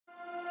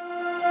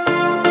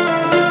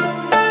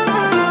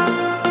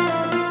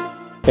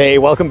Hey,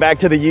 welcome back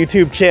to the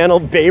YouTube channel,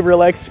 Bay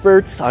Real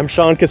Experts. I'm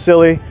Sean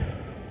Casilli,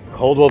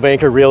 Coldwell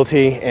Banker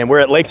Realty, and we're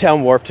at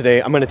Laketown Wharf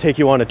today. I'm gonna take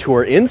you on a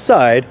tour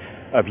inside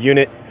of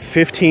unit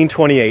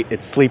 1528.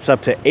 It sleeps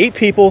up to 8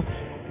 people.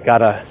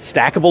 Got a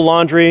stackable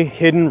laundry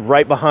hidden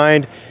right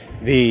behind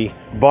the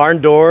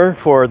barn door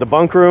for the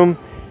bunk room.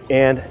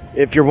 And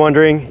if you're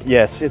wondering,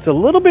 yes, it's a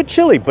little bit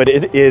chilly, but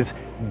it is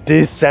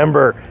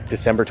December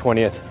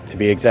 20th to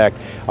be exact.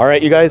 All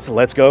right, you guys,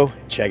 let's go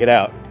check it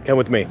out. Come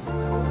with me.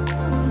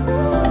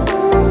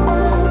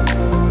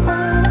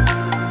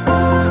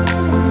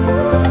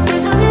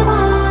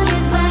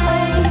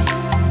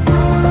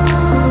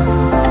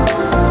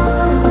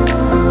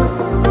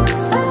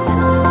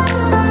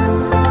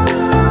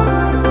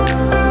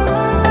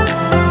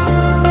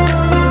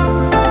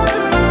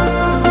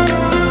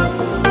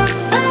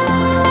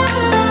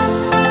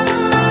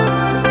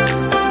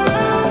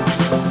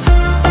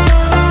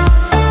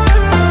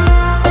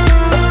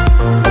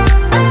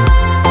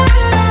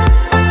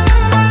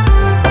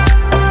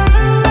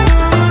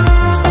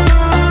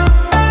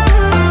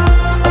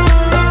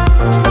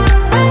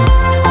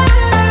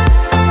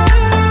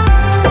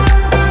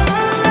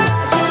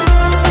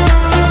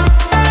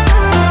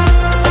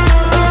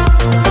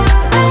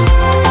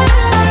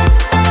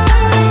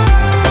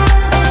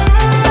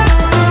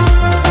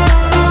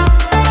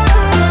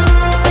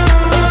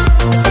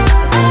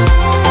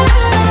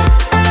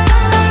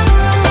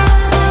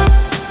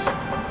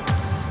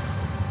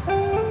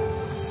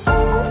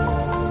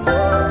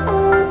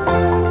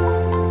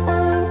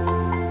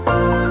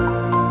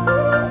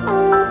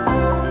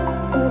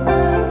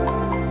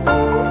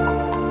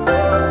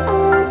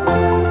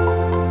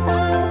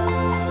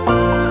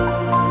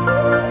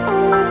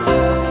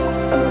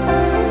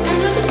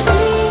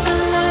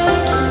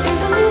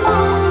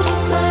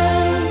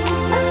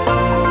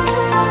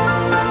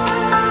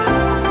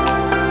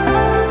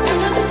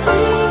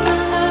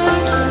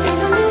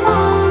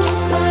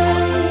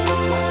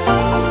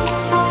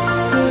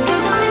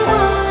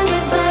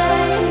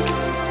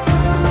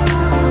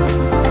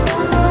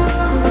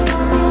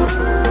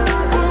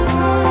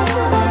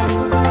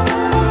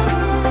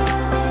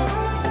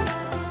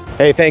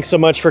 Hey, thanks so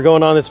much for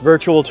going on this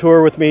virtual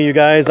tour with me, you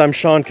guys. I'm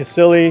Sean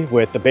Casilli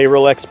with the Bay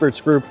Real Experts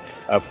group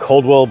of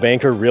Coldwell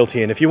Banker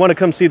Realty. And if you want to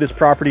come see this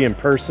property in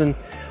person,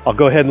 I'll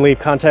go ahead and leave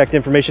contact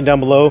information down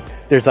below.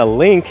 There's a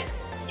link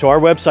to our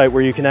website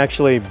where you can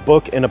actually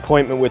book an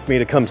appointment with me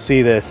to come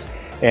see this.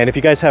 And if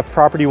you guys have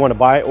property you want to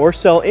buy or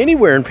sell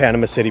anywhere in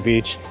Panama City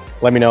Beach,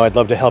 let me know. I'd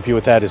love to help you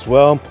with that as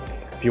well.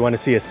 If you want to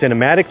see a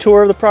cinematic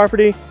tour of the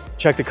property,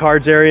 check the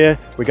cards area.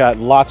 We got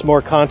lots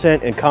more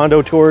content and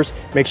condo tours.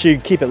 Make sure you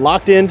keep it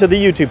locked into the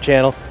YouTube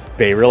channel,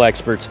 Bay Real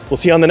Experts. We'll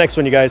see you on the next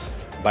one, you guys.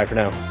 Bye for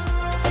now.